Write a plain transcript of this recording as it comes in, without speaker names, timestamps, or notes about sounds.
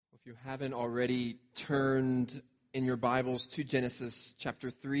If you haven't already turned in your Bibles to Genesis chapter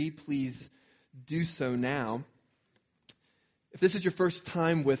 3, please do so now. If this is your first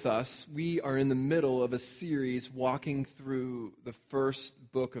time with us, we are in the middle of a series walking through the first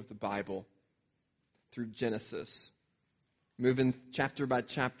book of the Bible, through Genesis. Moving chapter by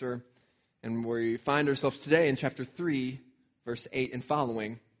chapter, and we find ourselves today in chapter 3, verse 8 and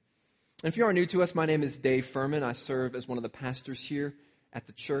following. And if you are new to us, my name is Dave Furman. I serve as one of the pastors here at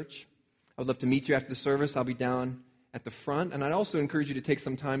the church. I would love to meet you after the service. I'll be down at the front. And I'd also encourage you to take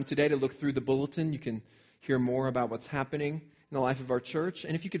some time today to look through the bulletin. You can hear more about what's happening in the life of our church.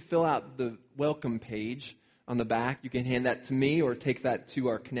 And if you could fill out the welcome page on the back, you can hand that to me or take that to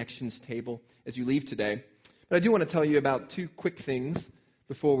our connections table as you leave today. But I do want to tell you about two quick things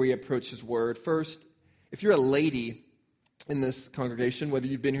before we approach His Word. First, if you're a lady in this congregation, whether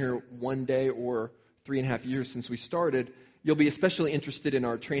you've been here one day or 3.5 years since we started, you'll be especially interested in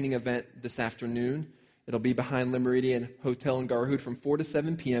our training event this afternoon. It'll be behind Le Méridien Hotel in Garhoud from 4 to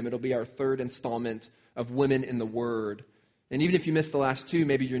 7 p.m. It'll be our third installment of Women in the Word. And even if you missed the last two,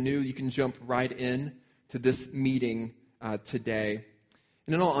 maybe you're new, you can jump right in to this meeting today.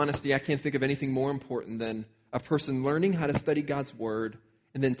 And in all honesty, I can't think of anything more important than a person learning how to study God's Word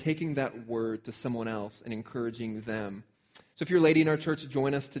and then taking that Word to someone else and encouraging them. So if you're a lady in our church,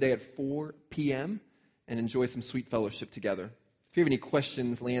 join us today at 4 p.m. and enjoy some sweet fellowship together. If you have any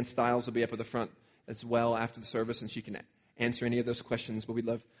questions, Leanne Stiles will be up at the front as well after the service, and she can answer any of those questions, but we'd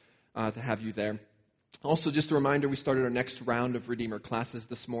love to have you there. Also, just a reminder, we started our next round of Redeemer classes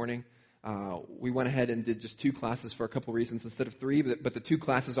this morning. We went ahead and did just 2 classes for a couple reasons instead of 3, but the 2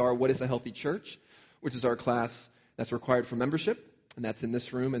 classes are What is a Healthy Church?, which is our class that's required for membership, and that's in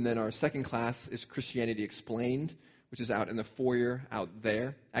this room. And then our second class is Christianity Explained, which is out in the foyer out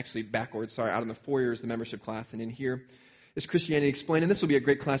there. Actually, backwards, out in the foyer is the membership class, and in here is Christianity Explained. And this will be a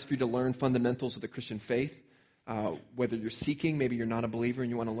great class for you to learn fundamentals of the Christian faith. Whether you're seeking, maybe you're not a believer and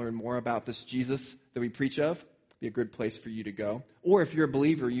you want to learn more about this Jesus that we preach of, be a good place for you to go. Or if you're a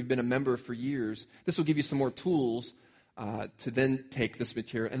believer, you've been a member for years, this will give you some more tools to then take this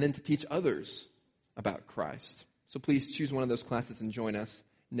material and then to teach others about Christ. So please choose one of those classes and join us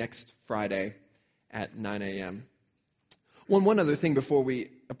next Friday at 9 a.m. One other thing before we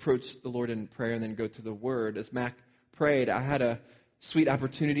approach the Lord in prayer and then go to the Word. As Mac prayed, I had a sweet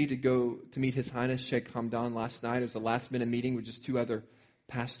opportunity to go to meet His Highness Sheikh Hamdan last night. It was a last-minute meeting with just 2 other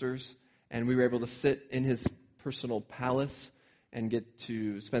pastors, and we were able to sit in his personal palace and get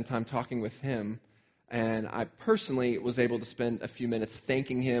to spend time talking with him. And I personally was able to spend a few minutes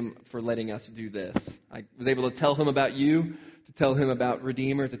thanking him for letting us do this. I was able to tell him about you, to tell him about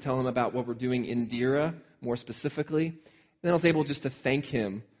Redeemer, to tell him about what we're doing in Dira, more specifically. And then I was able just to thank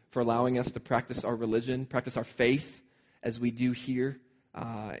him for allowing us to practice our religion, practice our faith, as we do here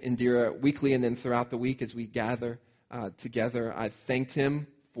in Dira weekly and then throughout the week as we gather together. I thanked him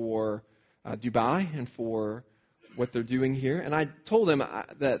for Dubai and for what they're doing here. And I told him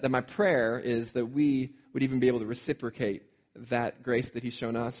that my prayer is that we would even be able to reciprocate that grace that he's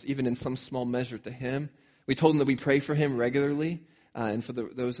shown us, even in some small measure to him. We told him that we pray for him regularly and for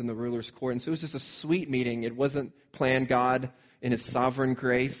those in the ruler's court. And so it was just a sweet meeting. It wasn't planned. God, in His sovereign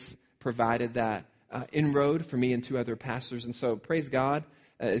grace, provided that inroad for me and 2 other pastors. And so praise God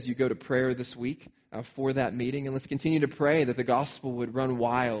as you go to prayer this week for that meeting. And let's continue to pray that the gospel would run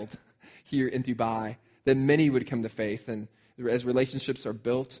wild here in Dubai, that many would come to faith. And as relationships are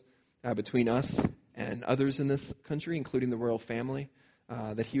built between us and others in this country, including the royal family,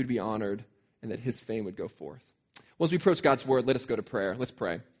 that He would be honored and that His fame would go forth. Well, as we approach God's Word, let us go to prayer. Let's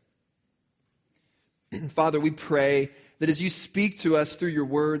pray. Father, we pray that as you speak to us through your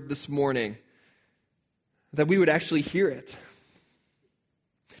Word this morning, that we would actually hear it.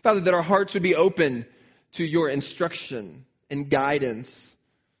 Father, that our hearts would be open to your instruction and guidance.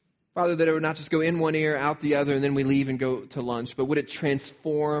 Father, that it would not just go in one ear, out the other, and then we leave and go to lunch, but would it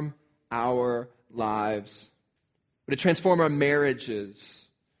transform our lives? Would it transform our marriages,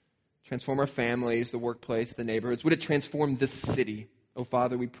 transform our families, the workplace, the neighborhoods? Would it transform this city? Oh,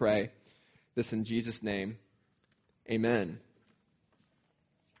 Father, we pray this in Jesus' name. Amen.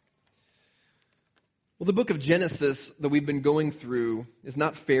 Well, the book of Genesis that we've been going through is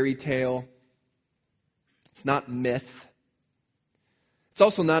not fairy tale. It's not myth. It's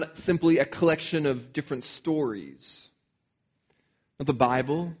also not simply a collection of different stories. But the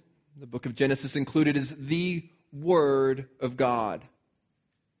Bible, the book of Genesis included, is the Word of God.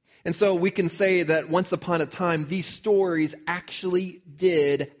 And so we can say that once upon a time, these stories actually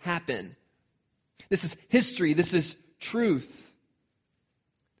did happen. This is history. This is truth.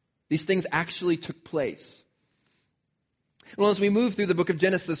 These things actually took place. Well, as we move through the book of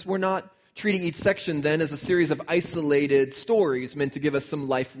Genesis, we're not treating each section then as a series of isolated stories meant to give us some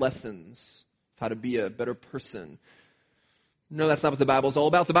life lessons of how to be a better person. No, that's not what the Bible's all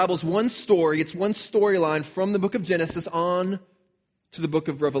about. The Bible's one story. It's one storyline from the book of Genesis on to the book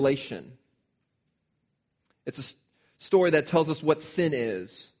of Revelation. It's a story that tells us what sin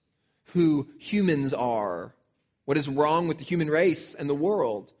is, who humans are, what is wrong with the human race and the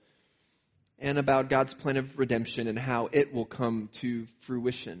world, and about God's plan of redemption and how it will come to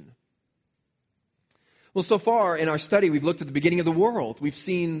fruition. Well, so far in our study, we've looked at the beginning of the world. We've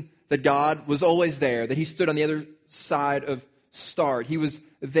seen that God was always there, that He stood on the other side of start. He was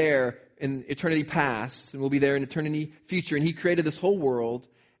there in eternity past and will be there in eternity future. And He created this whole world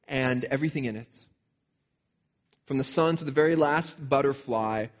and everything in it. From the sun to the very last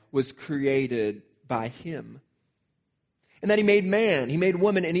butterfly was created by Him. And that He made man, He made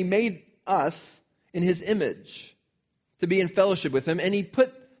woman, and He made us in His image to be in fellowship with Him. And He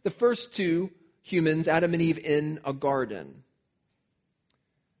put the first two humans, Adam and Eve, in a garden.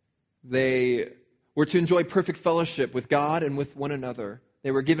 They were to enjoy perfect fellowship with God and with one another.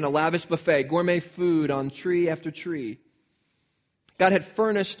 They were given a lavish buffet, gourmet food on tree after tree. God had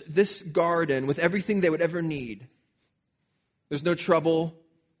furnished this garden with everything they would ever need. There's no trouble,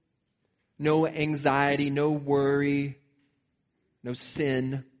 no anxiety, no worry, no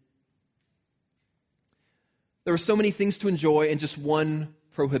sin. There were so many things to enjoy and just one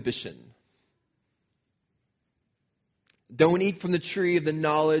prohibition. Don't eat from the tree of the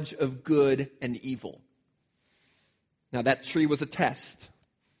knowledge of good and evil. Now that tree was a test.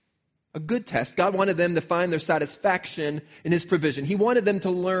 A good test. God wanted them to find their satisfaction in His provision. He wanted them to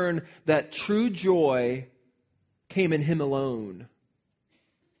learn that true joy came in Him alone.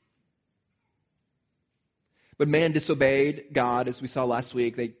 But man disobeyed God, as we saw last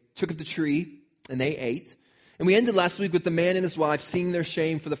week. They took of the tree and they ate. And we ended last week with the man and his wife seeing their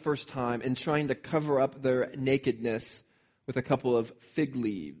shame for the first time and trying to cover up their nakedness with a couple of fig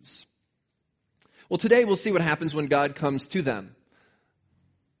leaves. Well, today we'll see what happens when God comes to them.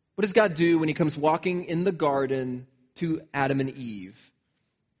 What does God do when He comes walking in the garden to Adam and Eve?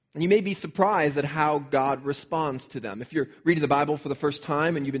 And you may be surprised at how God responds to them. If you're reading the Bible for the first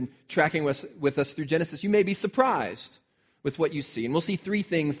time and you've been tracking with us through Genesis, you may be surprised with what you see. And we'll see three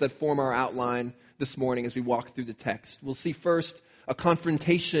things that form our outline this morning as we walk through the text. We'll see first a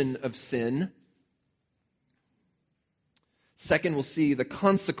confrontation of sin. Second, we'll see the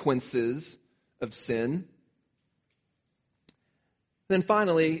consequences of sin. Then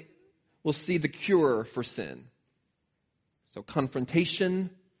finally, we'll see the cure for sin. So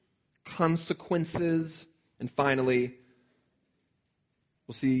confrontation, consequences, and finally,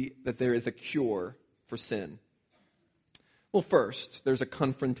 we'll see that there is a cure for sin. Well, first, there's a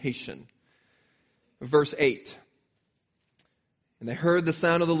confrontation. Verse 8. And they heard the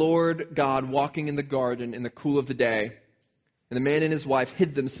sound of the Lord God walking in the garden in the cool of the day. And the man and his wife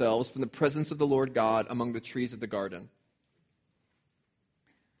hid themselves from the presence of the Lord God among the trees of the garden.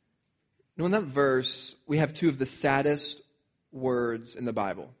 Now, in that verse, we have two of the saddest words in the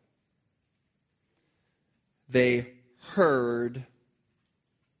Bible. They heard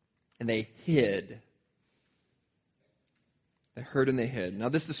and they hid. They heard and they hid. Now,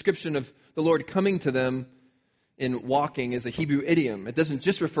 this description of the Lord coming to them in walking is a Hebrew idiom. It doesn't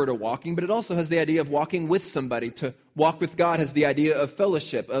just refer to walking, but it also has the idea of walking with somebody. To walk with God has the idea of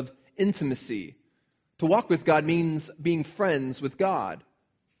fellowship, of intimacy. To walk with God means being friends with God.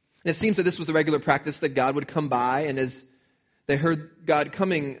 And it seems that this was the regular practice, that God would come by, and as they heard God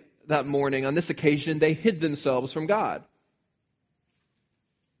coming that morning, on this occasion, they hid themselves from God.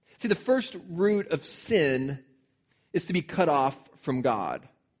 See, the first root of sin is to be cut off from God.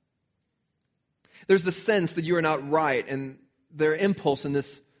 There's the sense that you are not right, and their impulse in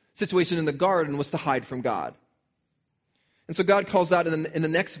this situation in the garden was to hide from God. And so God calls out in the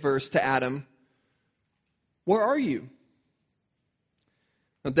next verse to Adam, "Where are you?"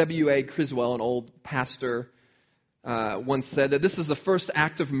 Now, W.A. Criswell, an old pastor, once said that this is the first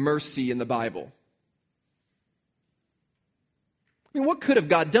act of mercy in the Bible. I mean, what could have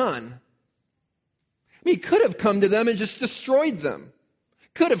God done? I mean, He could have come to them and just destroyed them.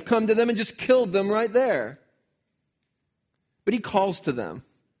 Could have come to them and just killed them right there. But He calls to them.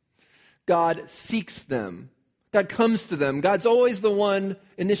 God seeks them. God comes to them. God's always the one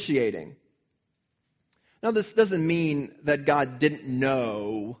initiating. Now, this doesn't mean that God didn't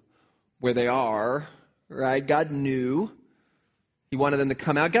know where they are, right? God knew. He wanted them to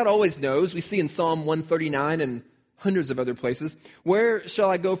come out. God always knows. We see in Psalm 139 and hundreds of other places, "Where shall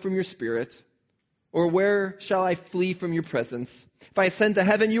I go from your spirit? Or where shall I flee from your presence? If I ascend to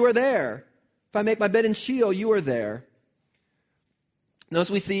heaven, you are there. If I make my bed in Sheol, you are there. Notice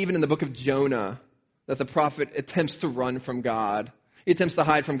we see even in the book of Jonah that the prophet attempts to run from God. He attempts to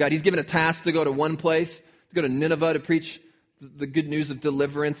hide from God. He's given a task to go to one place, to go to Nineveh to preach the good news of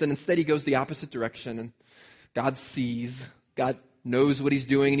deliverance, and instead he goes the opposite direction. And God sees, God knows what he's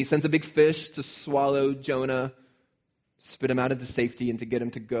doing, and he sends a big fish to swallow Jonah, spit him out into safety, and to get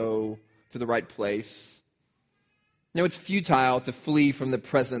him to go to the right place. It's futile to flee from the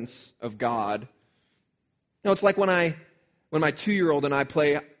presence of God. It's like when my 2-year-old and I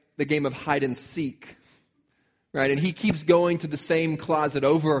play the game of hide and seek, right? And he keeps going to the same closet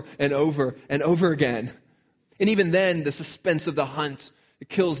over and over and over again. And even then, the suspense of the hunt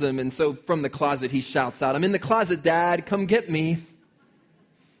kills him. And so from the closet, he shouts out, "I'm in the closet, Dad. Come get me."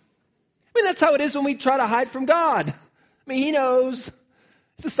 That's how it is when we try to hide from God. He knows.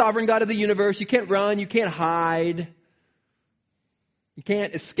 He's the sovereign God of the universe. You can't run. You can't hide. You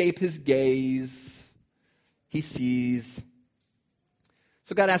can't escape his gaze. He sees.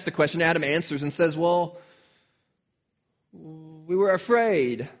 So God asks the question. Adam answers and says, well, we were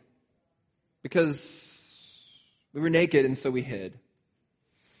afraid because we were naked and so we hid.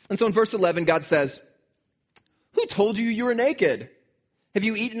 And so in verse 11, God says, "Who told you you were naked? Have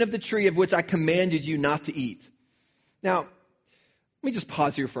you eaten of the tree of which I commanded you not to eat?" Now, let me just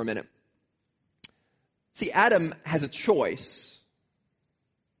pause here for a minute. See, Adam has a choice.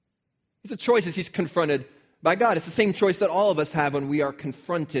 It's a choice as he's confronted by God. It's the same choice that all of us have when we are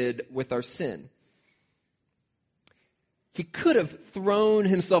confronted with our sin. He could have thrown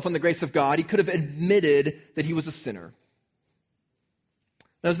himself on the grace of God. He could have admitted that he was a sinner.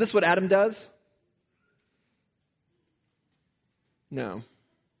 Now, is this what Adam does? No.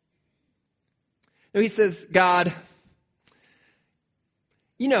 No, he says, "God,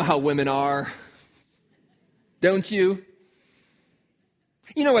 you know how women are, don't you?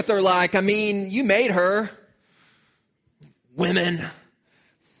 You know what they're like. You made her. Women.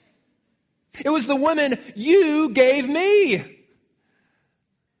 It was the woman you gave me.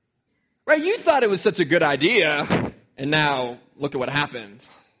 Right? You thought it was such a good idea, and now look at what happened.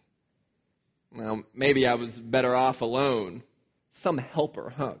 Well, maybe I was better off alone. Some helper,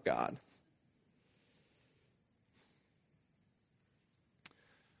 huh, God?"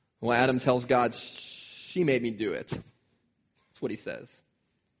 Well, Adam tells God, "She made me do it." That's what he says.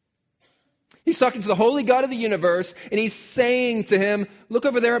 He's talking to the holy God of the universe, and he's saying to him, "Look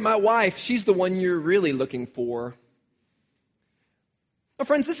over there at my wife. She's the one you're really looking for." Now,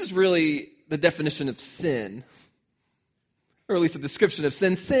 friends, this is really the definition of sin, or at least a description of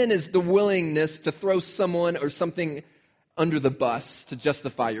sin. Sin is the willingness to throw someone or something under the bus to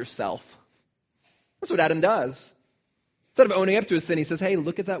justify yourself. That's what Adam does. Instead of owning up to his sin, he says, "Hey,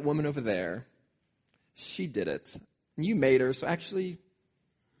 look at that woman over there. She did it. And you made her, so actually,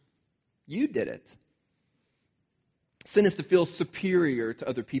 you did it." Sin is to feel superior to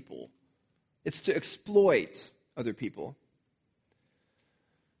other people. It's to exploit other people.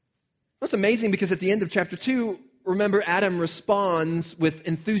 That's amazing because at the end of chapter 2, remember, Adam responds with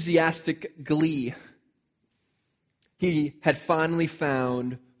enthusiastic glee. He had finally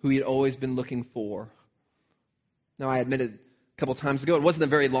found who he had always been looking for. Now, I admitted a couple times ago, it wasn't a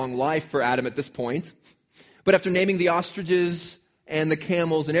very long life for Adam at this point. But after naming the ostriches and the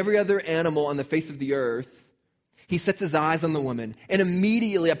camels and every other animal on the face of the earth, he sets his eyes on the woman. And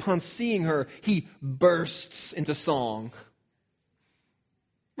immediately upon seeing her, he bursts into song.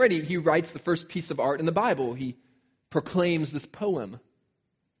 Right, he writes the first piece of art in the Bible. He proclaims this poem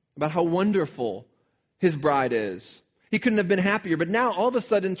about how wonderful his bride is. He couldn't have been happier. But now, all of a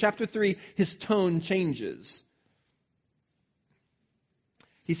sudden, chapter 3, his tone changes.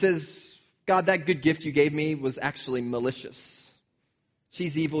 He says, "God, that good gift you gave me was actually malicious.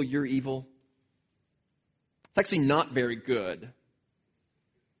 She's evil, you're evil. It's actually not very good.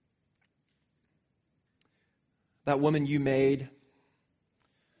 That woman you made,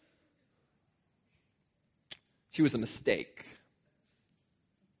 she was a mistake."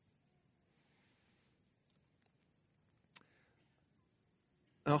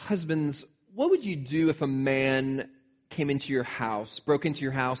 Now, husbands, what would you do if a man came into your house, broke into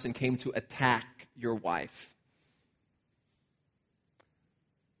your house, and came to attack your wife?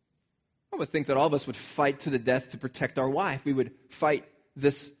 I would think that all of us would fight to the death to protect our wife. We would fight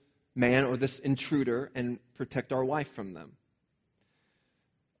this man or this intruder and protect our wife from them.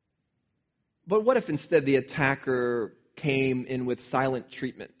 But what if instead the attacker came in with silent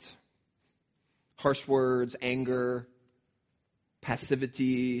treatment? Harsh words, anger,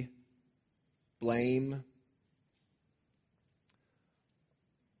 passivity, blame.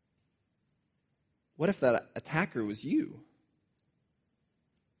 What if that attacker was you?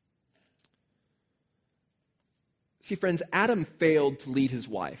 See, friends, Adam failed to lead his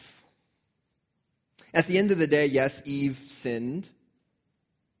wife. At the end of the day, yes, Eve sinned.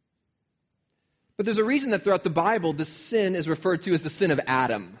 But there's a reason that throughout the Bible, this sin is referred to as the sin of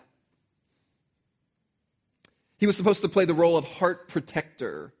Adam. He was supposed to play the role of heart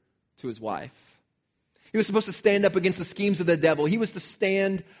protector to his wife. He was supposed to stand up against the schemes of the devil. He was to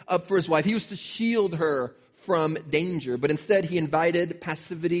stand up for his wife. He was to shield her from danger. But instead, he invited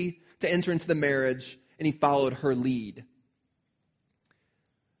passivity to enter into the marriage, and he followed her lead.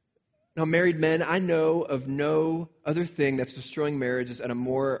 Now, married men, I know of no other thing that's destroying marriages at a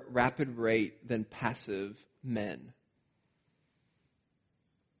more rapid rate than passive men.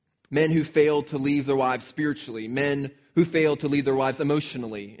 Men who fail to leave their wives spiritually. Men who fail to lead their wives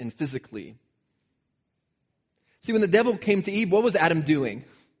emotionally and physically. See, when the devil came to Eve, what was Adam doing?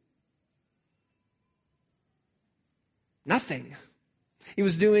 Nothing. He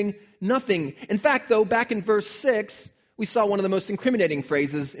was doing nothing. In fact, though, back in verse 6, we saw one of the most incriminating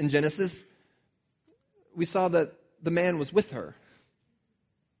phrases in Genesis. We saw that the man was with her.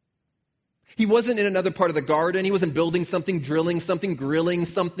 He wasn't in another part of the garden. He wasn't building something, drilling something, grilling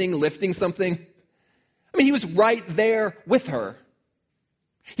something, lifting something. I mean, he was right there with her.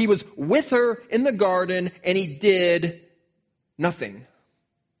 He was with her in the garden, and he did nothing.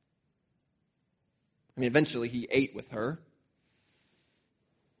 I mean, eventually he ate with her.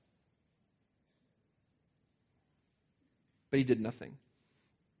 But he did nothing.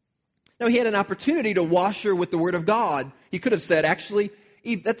 Now, he had an opportunity to wash her with the word of God. He could have said, actually,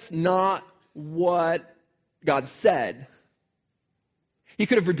 Eve, that's not what God said. He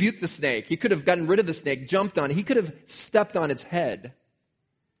could have rebuked the snake. He could have gotten rid of the snake, jumped on it. He could have stepped on its head.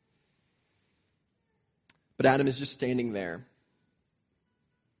 But Adam is just standing there.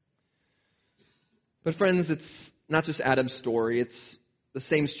 But friends, it's not just Adam's story. It's the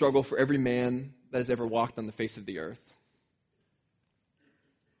same struggle for every man that has ever walked on the face of the earth.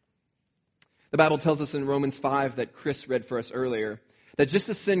 The Bible tells us in Romans 5 that Chris read for us earlier, that just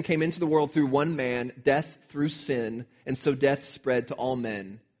as sin came into the world through one man, death through sin, and so death spread to all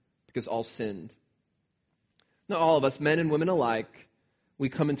men because all sinned. Now all of us, men and women alike, we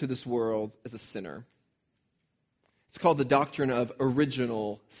come into this world as a sinner. It's called the doctrine of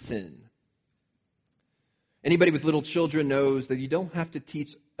original sin. Anybody with little children knows that you don't have to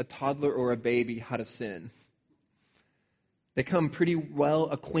teach a toddler or a baby how to sin. They come pretty well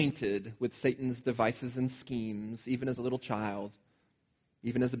acquainted with Satan's devices and schemes, even as a little child,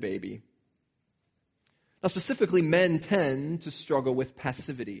 even as a baby. Now, specifically, men tend to struggle with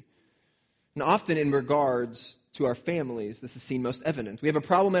passivity. And often in regards to our families, this is seen most evident. We have a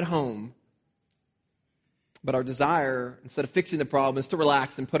problem at home, but our desire, instead of fixing the problem, is to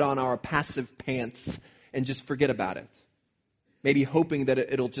relax and put on our passive pants and just forget about it. Maybe hoping that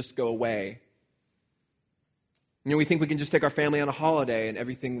it'll just go away. You know, we think we can just take our family on a holiday and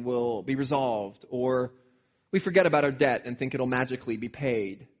everything will be resolved. Or we forget about our debt and think it'll magically be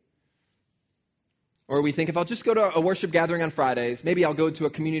paid. Or we think if I'll just go to a worship gathering on Fridays, maybe I'll go to a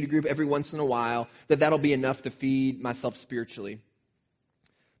community group every once in a while, that'll be enough to feed myself spiritually.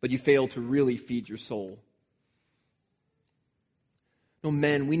 But you fail to really feed your soul. No,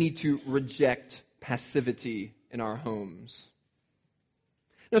 men, we need to reject passivity in our homes.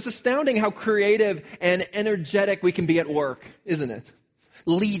 Now, it's astounding how creative and energetic we can be at work, isn't it?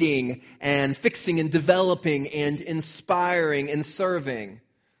 Leading and fixing and developing and inspiring and serving.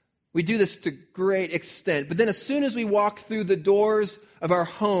 We do this to great extent. But then as soon as we walk through the doors of our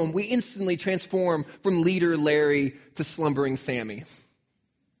home, we instantly transform from leader Larry to slumbering Sammy.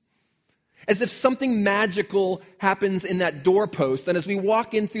 As if something magical happens in that doorpost. And as we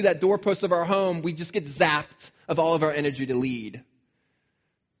walk in through that doorpost of our home, we just get zapped of all of our energy to lead.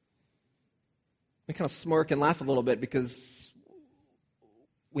 We kind of smirk and laugh a little bit because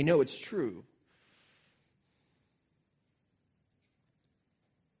we know it's true.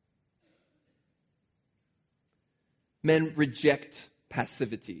 Men reject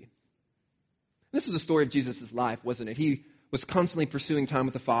passivity. This was the story of Jesus' life, wasn't it? He was constantly pursuing time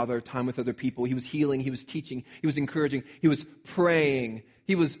with the Father, time with other people. He was healing, he was teaching, he was encouraging, he was praying.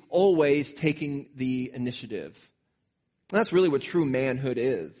 He was always taking the initiative. And that's really what true manhood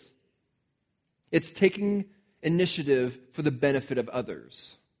is. It's taking initiative for the benefit of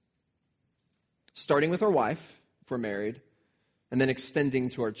others. Starting with our wife, if we're married, and then extending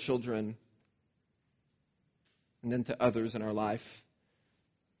to our children, and then to others in our life.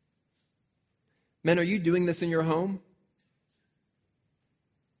 Men, are you doing this in your home?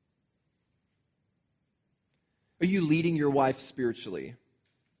 Are you leading your wife spiritually?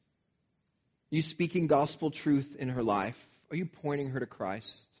 Are you speaking gospel truth in her life? Are you pointing her to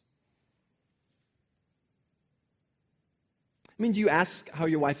Christ? I mean, do you ask how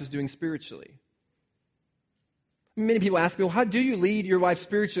your wife is doing spiritually? Many people ask me, well, how do you lead your wife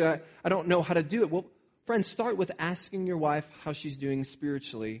spiritually? I don't know how to do it. Well, friends, start with asking your wife how she's doing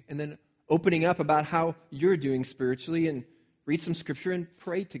spiritually, and then opening up about how you're doing spiritually, and read some scripture and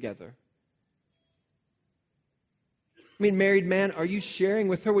pray together. I mean, married man, are you sharing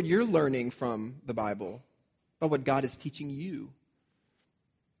with her what you're learning from the Bible, about what God is teaching you?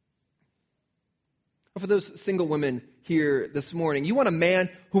 For those single women here this morning, you want a man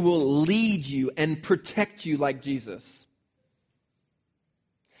who will lead you and protect you like Jesus.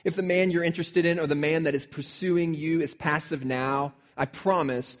 If the man you're interested in or the man that is pursuing you is passive now, I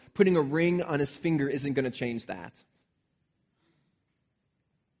promise putting a ring on his finger isn't going to change that.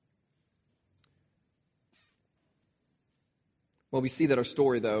 Well, we see that our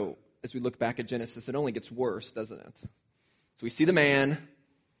story, though, as we look back at Genesis, it only gets worse, doesn't it? So we see the man.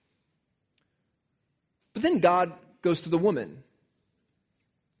 But then God goes to the woman,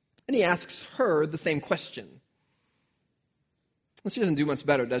 and he asks her the same question. Well, she doesn't do much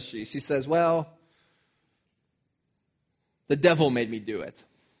better, does she? She says, well, the devil made me do it.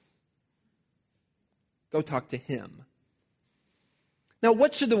 Go talk to him. Now,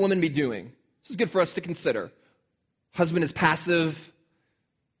 what should the woman be doing? This is good for us to consider. Husband is passive,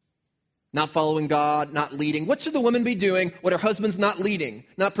 not following God, not leading. What should the woman be doing when her husband's not leading,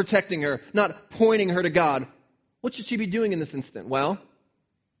 not protecting her, not pointing her to God? What should she be doing in this instant? Well,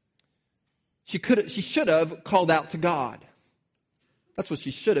 she should have called out to God. That's what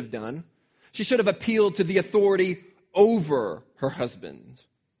she should have done. She should have appealed to the authority over her husband.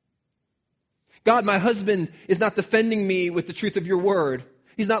 God, my husband is not defending me with the truth of your word.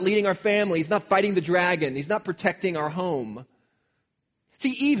 He's not leading our family. He's not fighting the dragon. He's not protecting our home. See,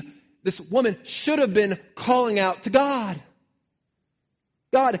 Eve, this woman should have been calling out to God.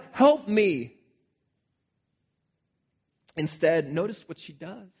 God, help me. Instead, notice what she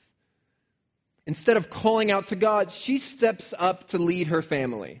does. Instead of calling out to God, she steps up to lead her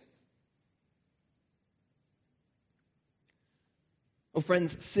family. Oh,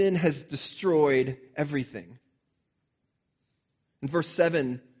 friends, sin has destroyed everything. In verse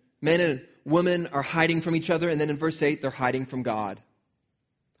 7, men and women are hiding from each other, and then in verse 8, they're hiding from God.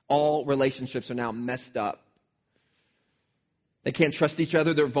 All relationships are now messed up. They can't trust each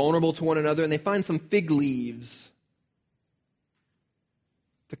other. They're vulnerable to one another, and they find some fig leaves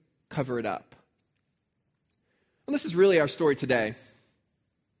to cover it up. And this is really our story today.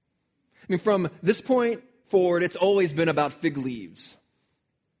 I mean, from this point forward, it's always been about fig leaves.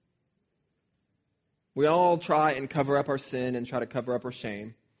 We all try and cover up our sin and try to cover up our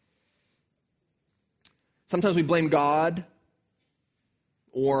shame. Sometimes we blame God,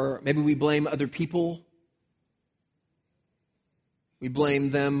 or maybe we blame other people. We blame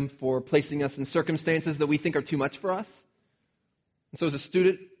them for placing us in circumstances that we think are too much for us. And so as a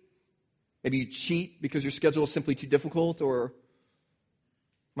student, maybe you cheat because your schedule is simply too difficult, or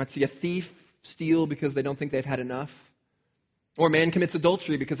you might see a thief steal because they don't think they've had enough. Or a man commits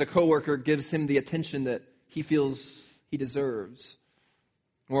adultery because a coworker gives him the attention that he feels he deserves.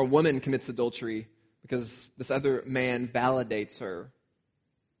 Or a woman commits adultery because this other man validates her,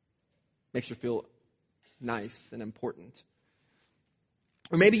 makes her feel nice and important.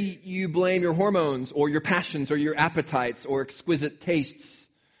 Or maybe you blame your hormones or your passions or your appetites or exquisite tastes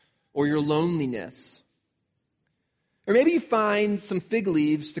or your loneliness. Or maybe you find some fig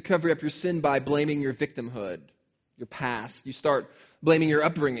leaves to cover up your sin by blaming your victimhood, your past. You start blaming your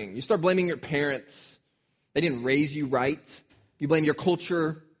upbringing. You start blaming your parents. They didn't raise you right. You blame your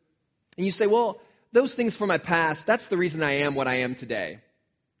culture. And you say, well, those things from my past, that's the reason I am what I am today.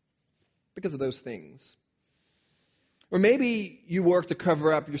 Because of those things. Or maybe you work to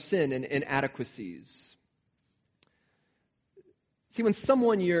cover up your sin and inadequacies. See, when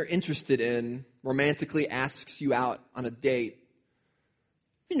someone you're interested in romantically asks you out on a date,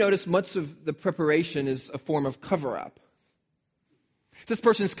 you notice much of the preparation is a form of cover-up. If this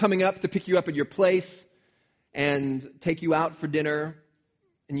person is coming up to pick you up at your place and take you out for dinner,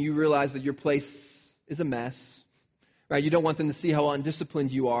 and you realize that your place is a mess, right? You don't want them to see how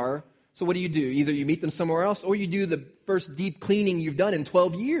undisciplined you are. So what do? Either you meet them somewhere else, or you do the first deep cleaning you've done in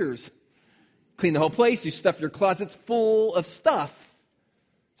 12 years. Clean the whole place. You stuff your closets full of stuff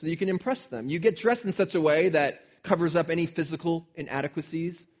so that you can impress them. You get dressed in such a way that covers up any physical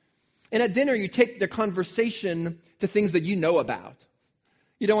inadequacies. And at dinner, you take their conversation to things that you know about.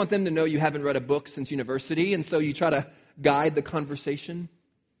 You don't want them to know you haven't read a book since university, and so you try to guide the conversation.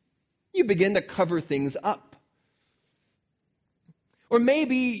 You begin to cover things up. Or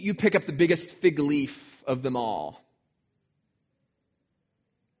maybe you pick up the biggest fig leaf of them all.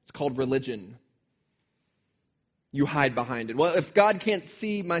 It's called religion. You hide behind it. Well, if God can't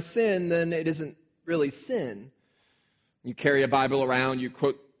see my sin, then it isn't really sin. You carry a Bible around, you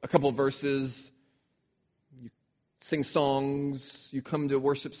quote a couple of verses, you sing songs, you come to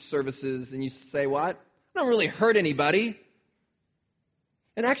worship services, and you say, well, I don't really hurt anybody.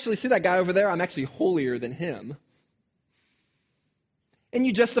 And actually, see that guy over there? I'm actually holier than him. And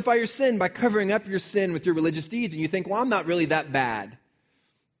you justify your sin by covering up your sin with your religious deeds, and you think, well, I'm not really that bad.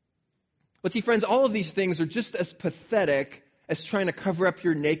 But see, friends, all of these things are just as pathetic as trying to cover up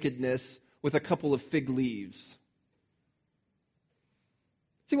your nakedness with a couple of fig leaves.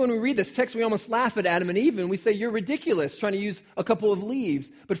 See, when we read this text, we almost laugh at Adam and Eve, and we say, you're ridiculous trying to use a couple of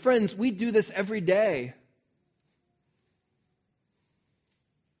leaves. But friends, we do this every day.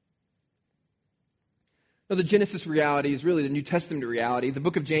 Now, the Genesis reality is really the New Testament reality. The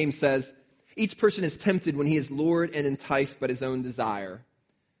book of James says, each person is tempted when he is lured and enticed by his own desire.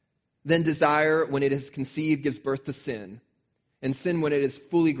 Then desire, when it is conceived, gives birth to sin. And sin, when it is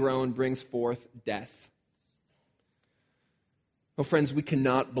fully grown, brings forth death. Oh, friends, we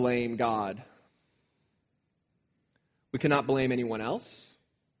cannot blame God. We cannot blame anyone else.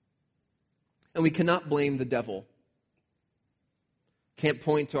 And we cannot blame the devil. Can't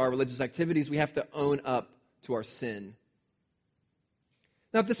point to our religious activities. We have to own up to our sin.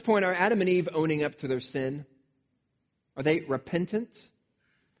 Now, at this point, are Adam and Eve owning up to their sin? Are they repentant?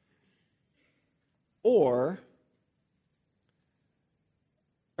 Or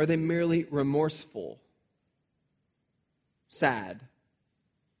are they merely remorseful, sad?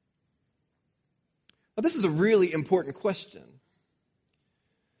 Well, this is a really important question.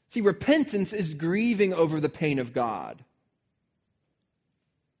 See, repentance is grieving over the pain of God,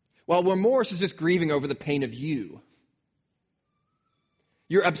 while remorse is just grieving over the pain of you.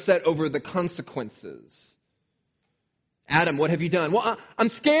 You're upset over the consequences. Adam, what have you done? Well, I'm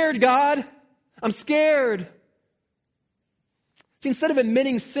scared, God. I'm scared. See, instead of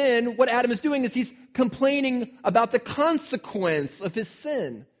admitting sin, what Adam is doing is he's complaining about the consequence of his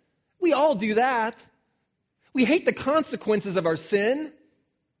sin. We all do that. We hate the consequences of our sin.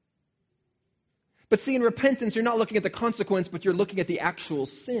 But see, in repentance, you're not looking at the consequence, but you're looking at the actual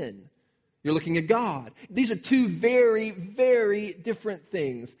sin. You're looking at God. These are two very, very different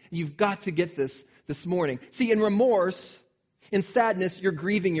things. You've got to get this morning. See, in remorse, in sadness, you're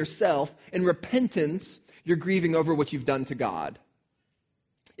grieving yourself. In repentance, you're grieving over what you've done to God.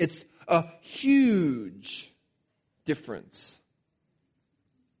 It's a huge difference.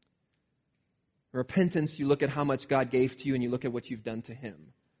 In repentance, you look at how much God gave to you and you look at what you've done to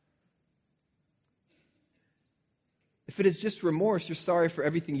Him. If it is just remorse, you're sorry for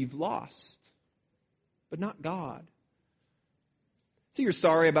everything you've lost, but not God. So you're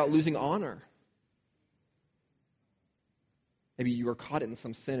sorry about losing honor. Maybe you were caught in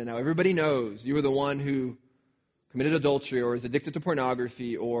some sin and now everybody knows you were the one who committed adultery or is addicted to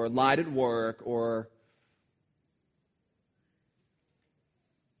pornography or lied at work or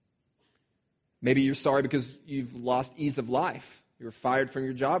maybe you're sorry because you've lost ease of life. You were fired from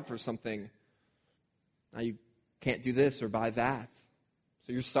your job for something. Now you can't do this or buy that.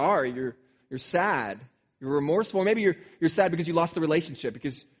 So you're sorry, you're sad, you're remorseful. Or maybe you're sad because you lost the relationship,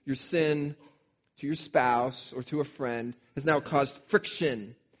 because your sin to your spouse or to a friend has now caused friction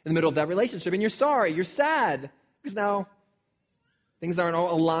in the middle of that relationship. And you're sorry, you're sad, because now things aren't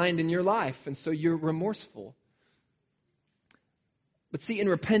all aligned in your life, and so you're remorseful. But see, in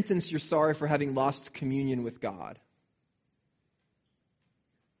repentance, you're sorry for having lost communion with God.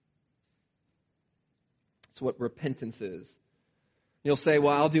 That's what repentance is. You'll say,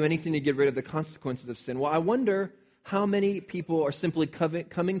 well, I'll do anything to get rid of the consequences of sin. Well, I wonder how many people are simply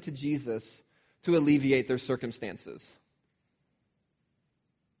coming to Jesus to alleviate their circumstances.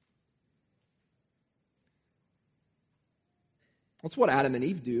 That's what Adam and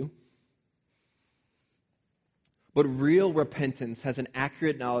Eve do. But real repentance has an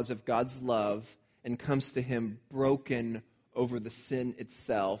accurate knowledge of God's love and comes to Him broken over the sin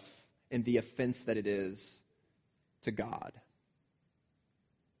itself and the offense that it is to God.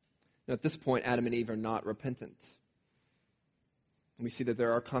 Now, at this point, Adam and Eve are not repentant. And we see that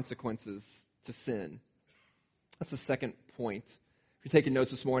there are consequences to sin. That's the second point. If you're taking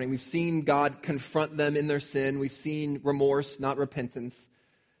notes this morning, we've seen God confront them in their sin. We've seen remorse, not repentance.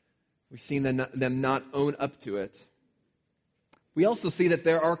 We've seen them not own up to it. We also see that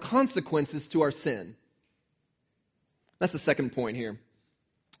there are consequences to our sin. That's the second point here.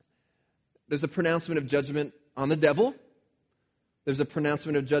 There's a pronouncement of judgment on the devil. There's a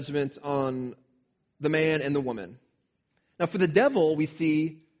pronouncement of judgment on the man and the woman. Now, for the devil, we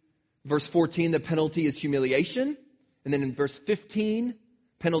see, verse 14, the penalty is humiliation. And then in verse 15,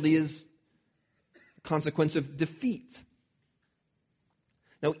 penalty is the consequence of defeat.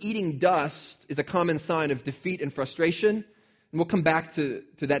 Now, eating dust is a common sign of defeat and frustration, and we'll come back to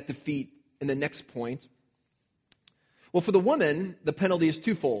that defeat in the next point. Well, for the woman, the penalty is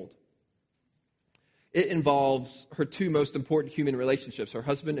twofold. It involves her two most important human relationships, her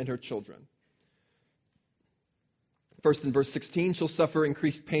husband and her children. First, in verse 16, she'll suffer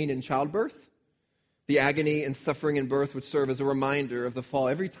increased pain in childbirth. The agony and suffering in birth would serve as a reminder of the fall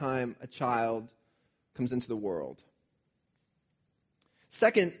every time a child comes into the world.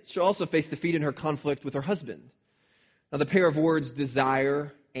 Second, she'll also face defeat in her conflict with her husband. Now, the pair of words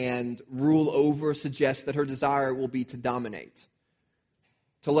desire and rule over suggests that her desire will be to dominate.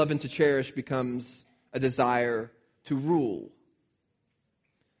 To love and to cherish becomes a desire to rule.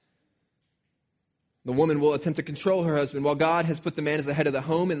 The woman will attempt to control her husband. While God has put the man as the head of the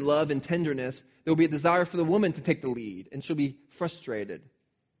home in love and tenderness, there will be a desire for the woman to take the lead, and she'll be frustrated.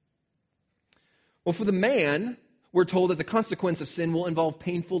 Well, for the man, we're told that the consequence of sin will involve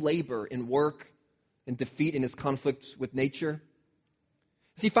painful labor in work and defeat in his conflict with nature.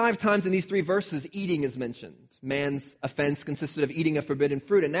 See, 5 times in these 3 verses, eating is mentioned. Man's offense consisted of eating a forbidden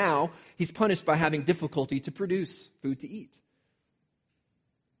fruit, and now he's punished by having difficulty to produce food to eat.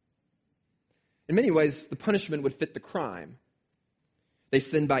 In many ways, the punishment would fit the crime. They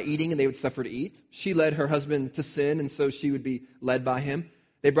sinned by eating, and they would suffer to eat. She led her husband to sin, and so she would be led by him.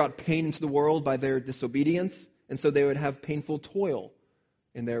 They brought pain into the world by their disobedience, and so they would have painful toil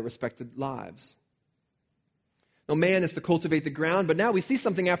in their respected lives. Now, man is to cultivate the ground, but now we see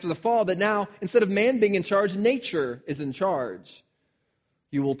something after the fall that now, instead of man being in charge, nature is in charge.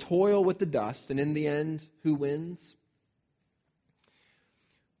 You will toil with the dust, and in the end, who wins?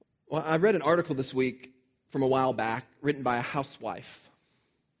 Well, I read an article this week from a while back written by a housewife.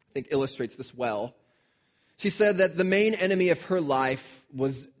 I think illustrates this well. She said that the main enemy of her life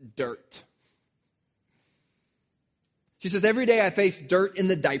was dirt. She says, every day I face dirt in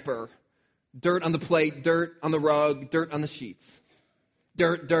the diaper, dirt on the plate, dirt on the rug, dirt on the sheets.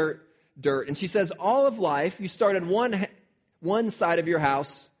 Dirt, dirt, dirt. And she says, all of life, you start at one side of your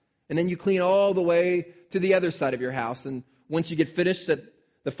house, and then you clean all the way to the other side of your house. And once you get finished at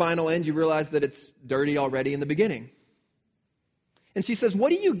the final end, you realize that it's dirty already in the beginning. And she says, what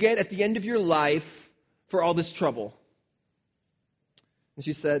do you get at the end of your life for all this trouble? And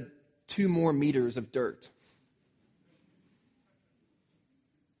she said, 2 more meters of dirt.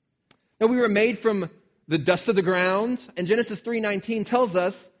 Now, we were made from the dust of the ground, and Genesis 3:19 tells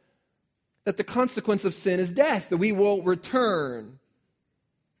us that the consequence of sin is death, that we will return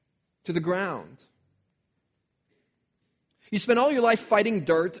to the ground. You spend all your life fighting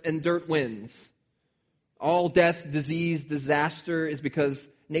dirt, and dirt wins. All death, disease, disaster is because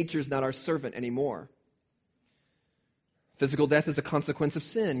nature is not our servant anymore. Physical death is a consequence of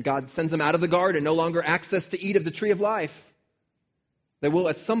sin. God sends them out of the garden, no longer access to eat of the tree of life. They will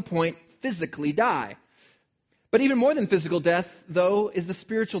at some point physically die. But even more than physical death, though, is the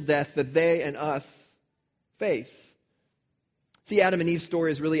spiritual death that they and us face. See, Adam and Eve's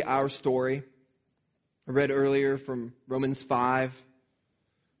story is really our story. I read earlier from Romans 5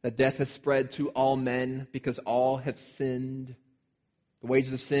 that death has spread to all men because all have sinned. The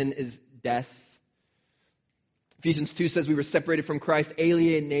wages of sin is death. Ephesians 2 says we were separated from Christ,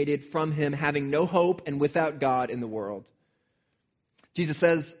 alienated from Him, having no hope and without God in the world. Jesus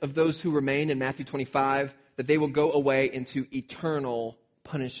says of those who remain in Matthew 25 that they will go away into eternal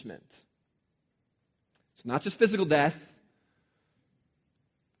punishment. It's not just physical death.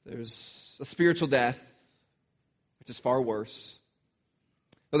 There's a spiritual death, which is far worse.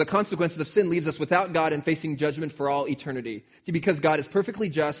 But the consequences of sin leaves us without God and facing judgment for all eternity. See, because God is perfectly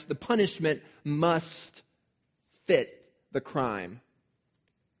just, the punishment must fit the crime.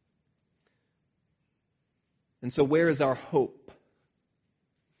 And so where is our hope?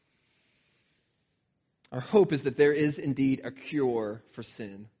 Our hope is that there is indeed a cure for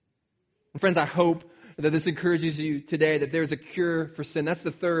sin. And friends, I hope that this encourages you today, that there's a cure for sin. That's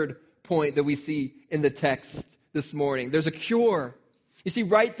the third point that we see in the text this morning. There's a cure. You see,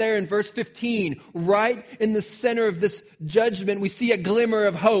 right there in verse 15, right in the center of this judgment, we see a glimmer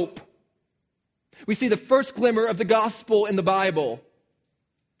of hope. We see the first glimmer of the gospel in the Bible.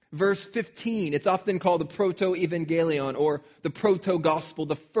 Verse 15, it's often called the proto-evangelion or the proto-gospel,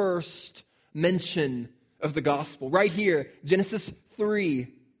 the first mention of the gospel. Right here, Genesis 3. I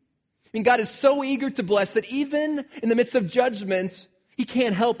mean, God is so eager to bless that even in the midst of judgment, He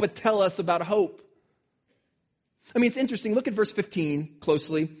can't help but tell us about hope. I mean, it's interesting. Look at verse 15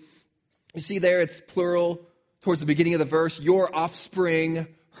 closely. You see there, it's plural towards the beginning of the verse. Your offspring,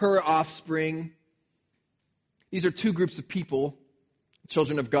 her offspring. These are 2 groups of people,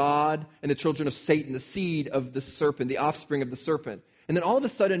 children of God and the children of Satan, the seed of the serpent, the offspring of the serpent. And then all of a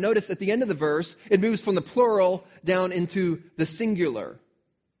sudden, notice at the end of the verse, it moves from the plural down into the singular.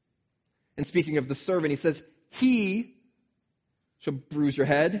 And speaking of the servant, he says, he shall bruise your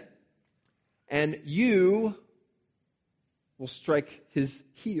head, and you will strike his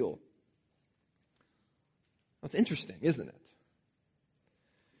heel. That's interesting, isn't it?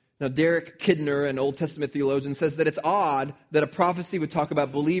 Now, Derek Kidner, an Old Testament theologian, says that it's odd that a prophecy would talk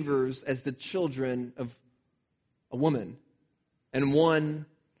about believers as the children of a woman, and one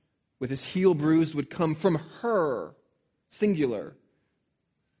with his heel bruised would come from her, singular.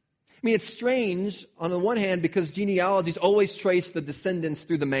 I mean, it's strange on the one hand because genealogies always trace the descendants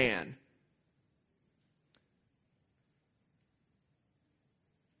through the man.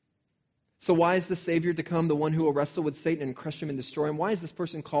 So why is the Savior to come, the one who will wrestle with Satan and crush him and destroy him? Why is this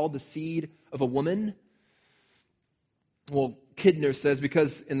person called the seed of a woman? Well, Kidner says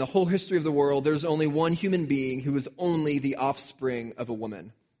because in the whole history of the world, there's only one human being who is only the offspring of a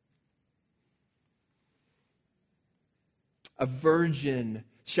woman. A virgin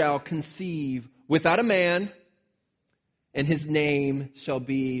shall conceive without a man, and his name shall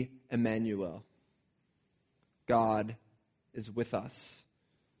be Emmanuel. God is with us.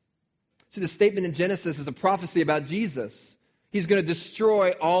 See, the statement in Genesis is a prophecy about Jesus. He's going to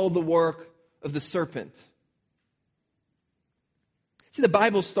destroy all the work of the serpent. See, the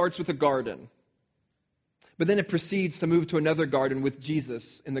Bible starts with a garden, but then it proceeds to move to another garden with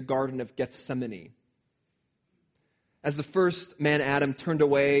Jesus in the Garden of Gethsemane. As the first man, Adam, turned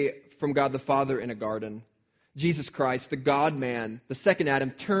away from God the Father in a garden, Jesus Christ, the God-man, the second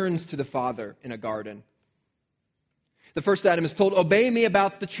Adam, turns to the Father in a garden. The first Adam is told, obey me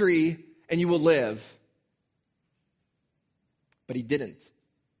about the tree, and you will live. But he didn't.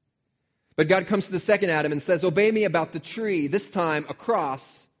 But God comes to the second Adam and says, obey me about the tree, this time a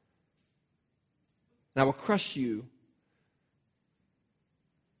cross, and I will crush you.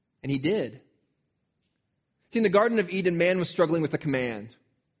 And he did. See, in the Garden of Eden, man was struggling with a command.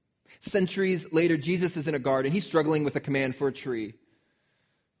 Centuries later, Jesus is in a garden. He's struggling with a command for a tree,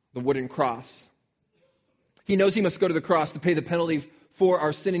 the wooden cross. He knows he must go to the cross to pay the penalty for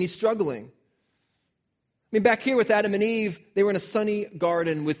our sin, and he's struggling. I mean, back here with Adam and Eve, they were in a sunny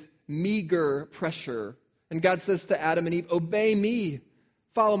garden with meager pressure. And God says to Adam and Eve, obey me,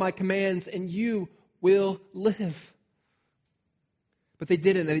 follow my commands, and you will live. But they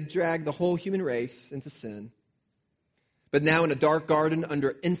didn't. They dragged the whole human race into sin. But now in a dark garden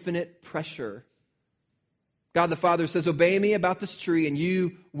under infinite pressure, God the Father says, obey me about this tree, and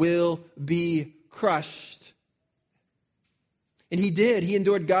you will be crushed. And he did. He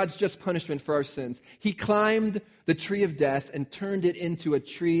endured God's just punishment for our sins. He climbed the tree of death and turned it into a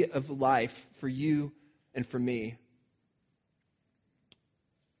tree of life for you and for me.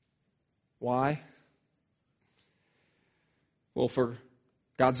 Why? Well, for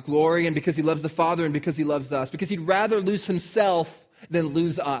God's glory and because he loves the Father and because he loves us. Because he'd rather lose himself than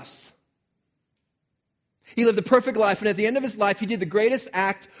lose us. He lived a perfect life, and at the end of his life, he did the greatest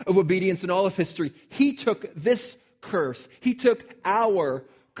act of obedience in all of history. He took this curse. He took our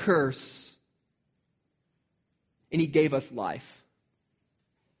curse, and he gave us life.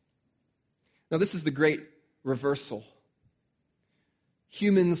 Now, this is the great reversal.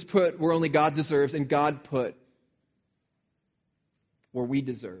 Humans put where only God deserves, and God put where we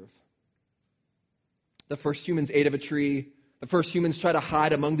deserve. The first humans ate of a tree. The first humans tried to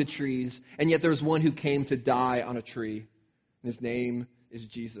hide among the trees, and yet there's one who came to die on a tree. And his name is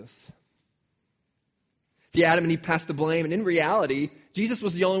Jesus. See, Adam and Eve passed the blame, and in reality, Jesus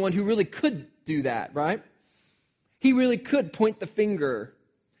was the only one who really could do that, right? He really could point the finger.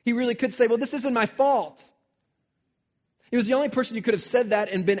 He really could say, well, this isn't my fault. He was the only person who could have said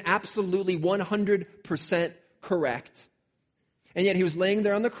that and been absolutely 100% correct. And yet he was laying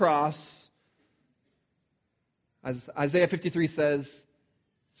there on the cross, as Isaiah 53 says,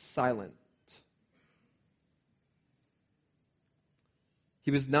 silent.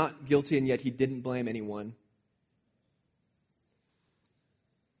 He was not guilty, and yet he didn't blame anyone.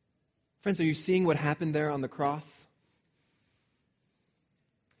 Friends, are you seeing what happened there on the cross?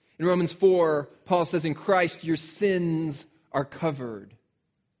 In Romans 4, Paul says, in Christ your sins are covered.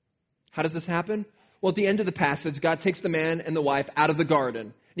 How does this happen? Well, at the end of the passage, God takes the man and the wife out of the garden.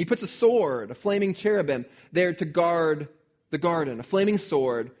 And he puts a sword, a flaming cherubim, there to guard the garden, a flaming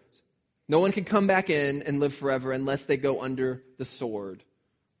sword. No one can come back in and live forever unless they go under the sword.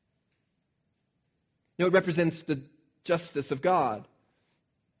 You know, it represents the justice of God.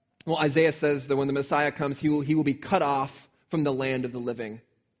 Well, Isaiah says that when the Messiah comes, he will be cut off from the land of the living.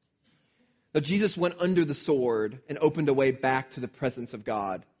 Now, Jesus went under the sword and opened a way back to the presence of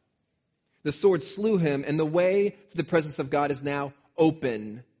God. The sword slew him, and the way to the presence of God is now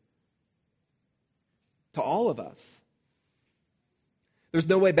open to all of us. There's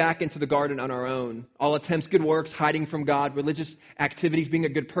no way back into the garden on our own. All attempts, good works, hiding from God, religious activities, being a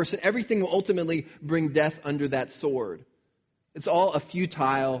good person, everything will ultimately bring death under that sword. It's all a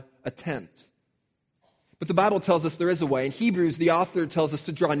futile attempt. But the Bible tells us there is a way. In Hebrews, the author tells us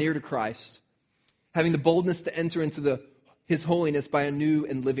to draw near to Christ, having the boldness to enter into His holiness by a new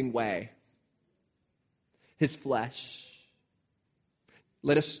and living way. His flesh.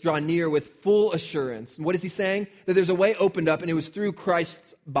 Let us draw near with full assurance. And what is he saying? That there's a way opened up, and it was through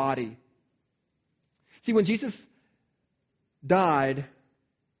Christ's body. See, when Jesus died,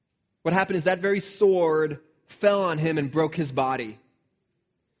 what happened is that very sword fell on him and broke his body.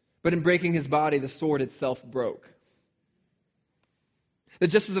 But in breaking his body, the sword itself broke. The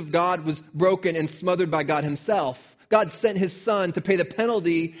justice of God was broken and smothered by God himself. God sent his Son to pay the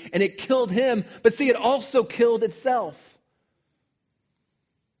penalty, and it killed him. But see, it also killed itself.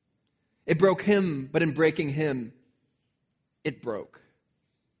 It broke him, but in breaking him, it broke.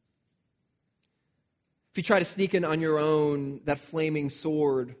 If you try to sneak in on your own, that flaming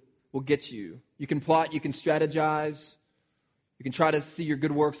sword will get you. You can plot, you can strategize, you can try to see your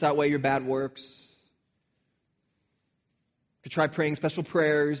good works outweigh your bad works. You can try praying special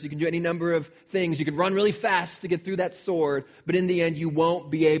prayers, you can do any number of things. You can run really fast to get through that sword, but in the end, you won't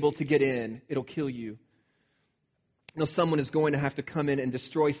be able to get in. It'll kill you. No, someone is going to have to come in and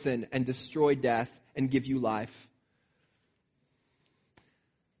destroy sin and destroy death and give you life.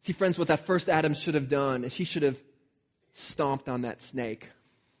 See, friends, what that first Adam should have done is he should have stomped on that snake.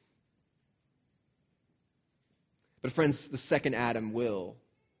 But friends, the second Adam will.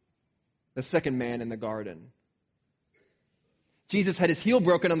 The second man in the garden. Jesus had his heel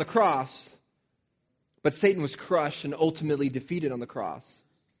broken on the cross, but Satan was crushed and ultimately defeated on the cross.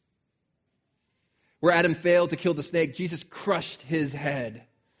 Where Adam failed to kill the snake, Jesus crushed his head,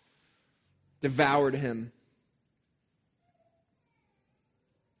 devoured him.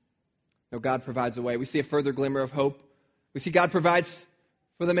 Now God provides a way. We see a further glimmer of hope. We see God provides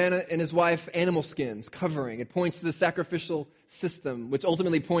for the man and his wife animal skins, covering. It points to the sacrificial system, which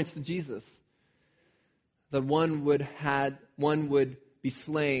ultimately points to Jesus. That one would be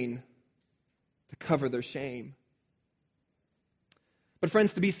slain to cover their shame. But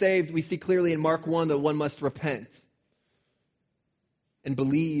friends, to be saved, we see clearly in Mark 1 that one must repent and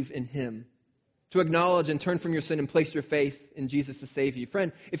believe in him. To acknowledge and turn from your sin and place your faith in Jesus to save you.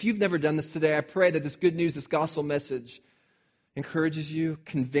 Friend, if you've never done this today, I pray that this good news, this gospel message encourages you,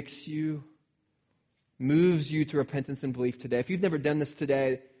 convicts you, moves you to repentance and belief today. If you've never done this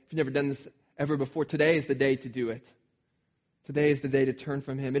today, if you've never done this ever before, today is the day to do it. Today is the day to turn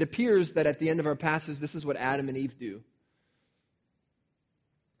from him. It appears that at the end of our passage, this is what Adam and Eve do.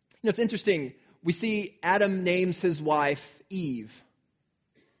 You know, it's interesting. We see Adam names his wife Eve.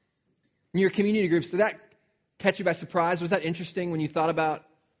 In your community groups, did that catch you by surprise? Was that interesting when you thought about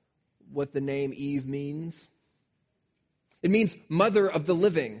what the name Eve means? It means mother of the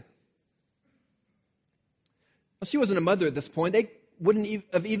living. Well, she wasn't a mother at this point. They wouldn't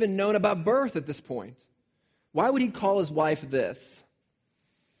have even known about birth at this point. Why would he call his wife this?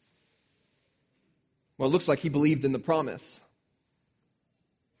 Well, it looks like he believed in the promise.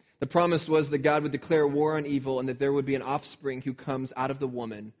 The promise was that God would declare war on evil and that there would be an offspring who comes out of the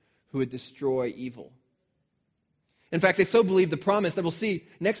woman who would destroy evil. In fact, they so believed the promise that we'll see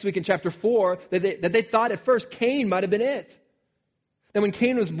next week in chapter 4 that they thought at first Cain might have been it. Then when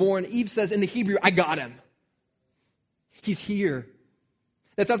Cain was born, Eve says in the Hebrew, I got him. He's here.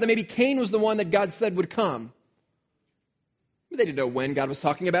 They thought that maybe Cain was the one that God said would come. They didn't know when God was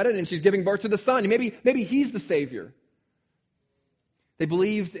talking about it, and she's giving birth to the son. Maybe he's the Savior. They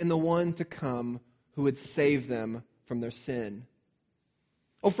believed in the one to come who would save them from their sin.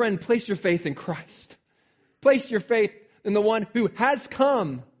 Oh, friend, place your faith in Christ. Place your faith in the one who has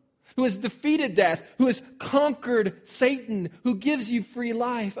come, who has defeated death, who has conquered Satan, who gives you free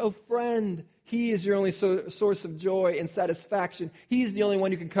life. Oh, friend, he is your only source of joy and satisfaction. He is the only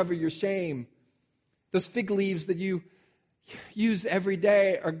one who can cover your shame. Those fig leaves that you use every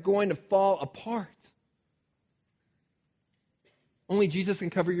day are going to fall apart. Only Jesus can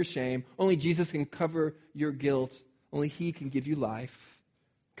cover your shame. Only Jesus can cover your guilt. Only he can give you life.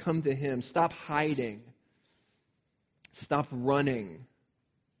 Come to him. Stop hiding. Stop running.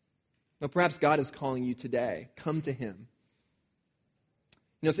 Now, perhaps God is calling you today. Come to him.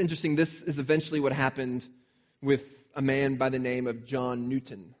 You know, it's interesting. This is eventually what happened with a man by the name of John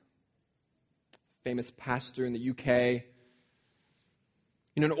Newton, famous pastor in the UK.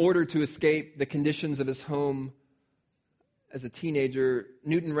 In order to escape the conditions of his home as a teenager,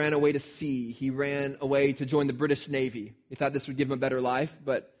 Newton ran away to sea. He ran away to join the British Navy. He thought this would give him a better life,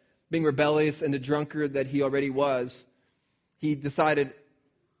 but being rebellious and the drunkard that he already was, he decided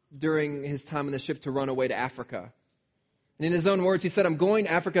during his time on the ship to run away to Africa. And in his own words, he said, "I'm going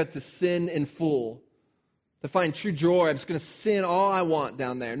to Africa to sin in full, to find true joy. I'm just going to sin all I want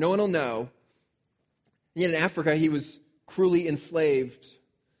down there. No one will know." And yet in Africa, he was cruelly enslaved.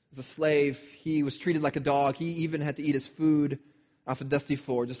 As a slave, he was treated like a dog. He even had to eat his food off a dusty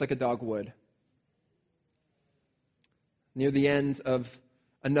floor, just like a dog would. Near the end of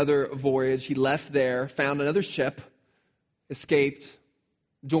another voyage, he left there, found another ship, escaped,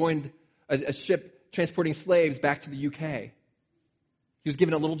 joined a ship transporting slaves back to the UK. He was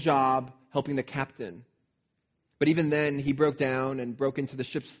given a little job helping the captain. But even then, he broke down and broke into the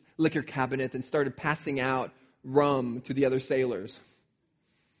ship's liquor cabinet and started passing out rum to the other sailors.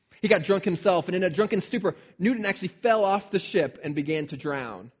 He got drunk himself, and in a drunken stupor, Newton actually fell off the ship and began to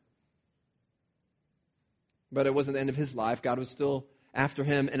drown. But it wasn't the end of his life. God was still after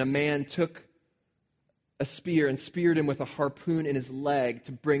him, and a man took a spear and speared him with a harpoon in his leg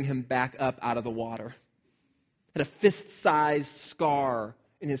to bring him back up out of the water. Had a fist-sized scar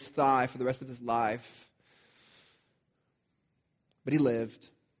in his thigh for the rest of his life. But he lived.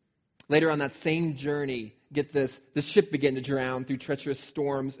 Later on that same journey, get this, the ship began to drown through treacherous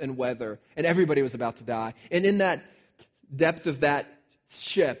storms and weather, and everybody was about to die. And in that depth of that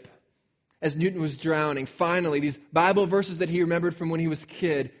ship, as Newton was drowning, finally these Bible verses that he remembered from when he was a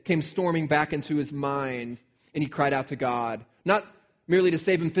kid came storming back into his mind, and he cried out to God. Not merely to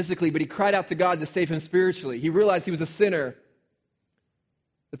save him physically, but he cried out to God to save him spiritually. He realized he was a sinner,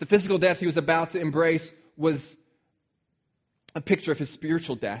 that the physical death he was about to embrace was a picture of his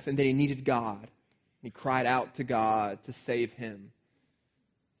spiritual death, and that he needed God. And he cried out to God to save him.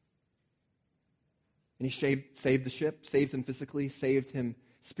 And he saved the ship, saved him physically, saved him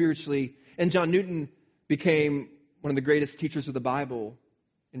spiritually. And John Newton became one of the greatest teachers of the Bible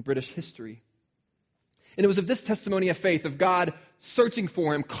in British history. And it was of this testimony of faith, of God searching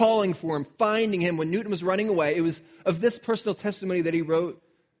for him, calling for him, finding him when Newton was running away. It was of this personal testimony that he wrote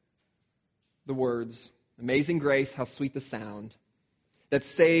the words, "Amazing grace, how sweet the sound, that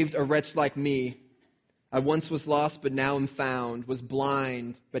saved a wretch like me. I once was lost, but now am found, was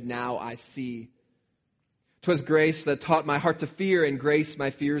blind, but now I see. 'Twas grace that taught my heart to fear, and grace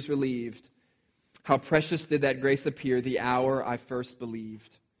my fears relieved. How precious did that grace appear the hour I first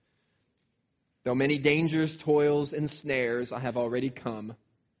believed. Though many dangers, toils, and snares I have already come,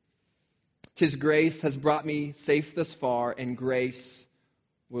 'tis grace has brought me safe thus far, and grace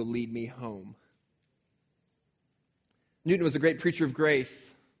will lead me home." Newton was a great preacher of grace,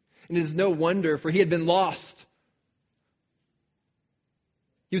 and it is no wonder, for he had been lost.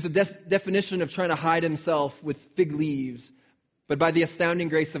 He was a definition of trying to hide himself with fig leaves, but by the astounding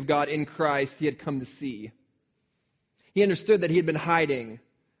grace of God in Christ, he had come to see. He understood that he had been hiding,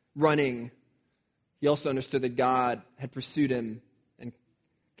 running. He also understood that God had pursued him and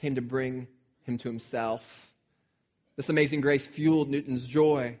came to bring him to himself. This amazing grace fueled Newton's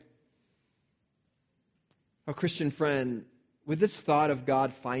joy. Oh, Christian friend, would this thought of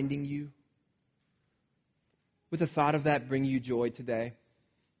God finding you, would the thought of that bring you joy today?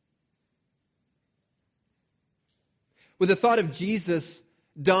 Would the thought of Jesus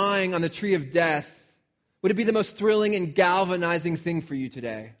dying on the tree of death, would it be the most thrilling and galvanizing thing for you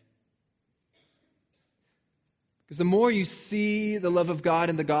today? Because the more you see the love of God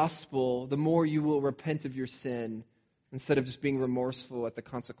in the gospel, the more you will repent of your sin instead of just being remorseful at the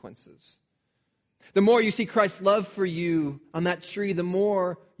consequences. The more you see Christ's love for you on that tree, the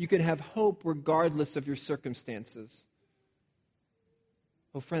more you can have hope regardless of your circumstances.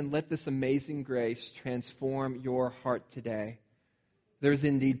 Oh, friend, let this amazing grace transform your heart today. There is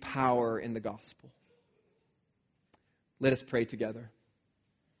indeed power in the gospel. Let us pray together.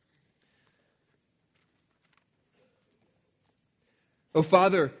 Oh,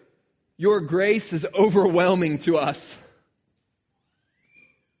 Father, your grace is overwhelming to us.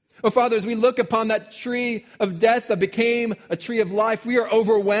 Oh, Father, as we look upon that tree of death that became a tree of life, we are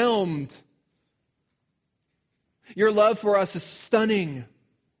overwhelmed. Your love for us is stunning.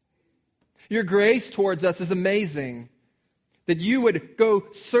 Your grace towards us is amazing. That you would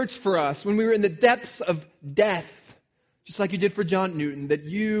go search for us when we were in the depths of death, just like you did for John Newton, that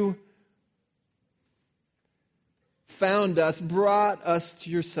you found us, brought us to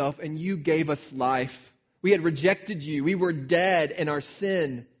yourself, and you gave us life. We had rejected you. We were dead in our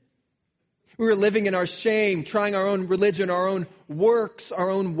sin. We were living in our shame, trying our own religion, our own works, our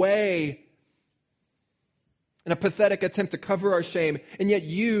own way. in a pathetic attempt to cover our shame. And yet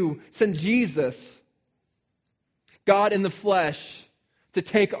you send Jesus, God in the flesh, to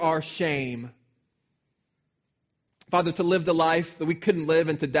take our shame. Father, to live the life that we couldn't live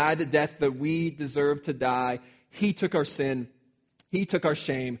and to die the death that we deserve to die. He took our sin. He took our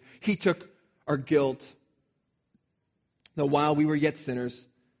shame. He took our guilt. That while we were yet sinners,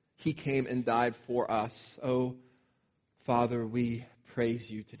 He came and died for us. Oh, Father, we praise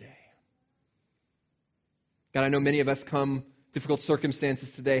You today. God, I know many of us come difficult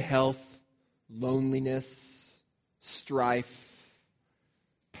circumstances today, health, loneliness, strife,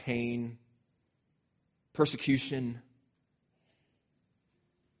 pain, persecution.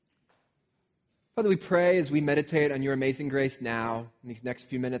 Father, we pray as we meditate on Your amazing grace now, in these next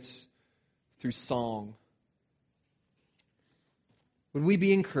few minutes, through song, would we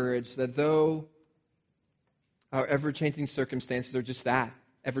be encouraged that though our ever-changing circumstances are just that,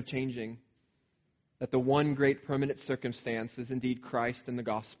 ever-changing, that the one great permanent circumstance is indeed Christ and the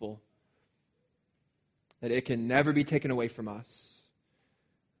gospel, that it can never be taken away from us,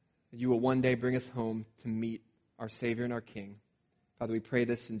 that You will one day bring us home to meet our Savior and our King. Father, we pray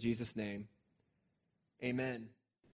this in Jesus' name. Amen.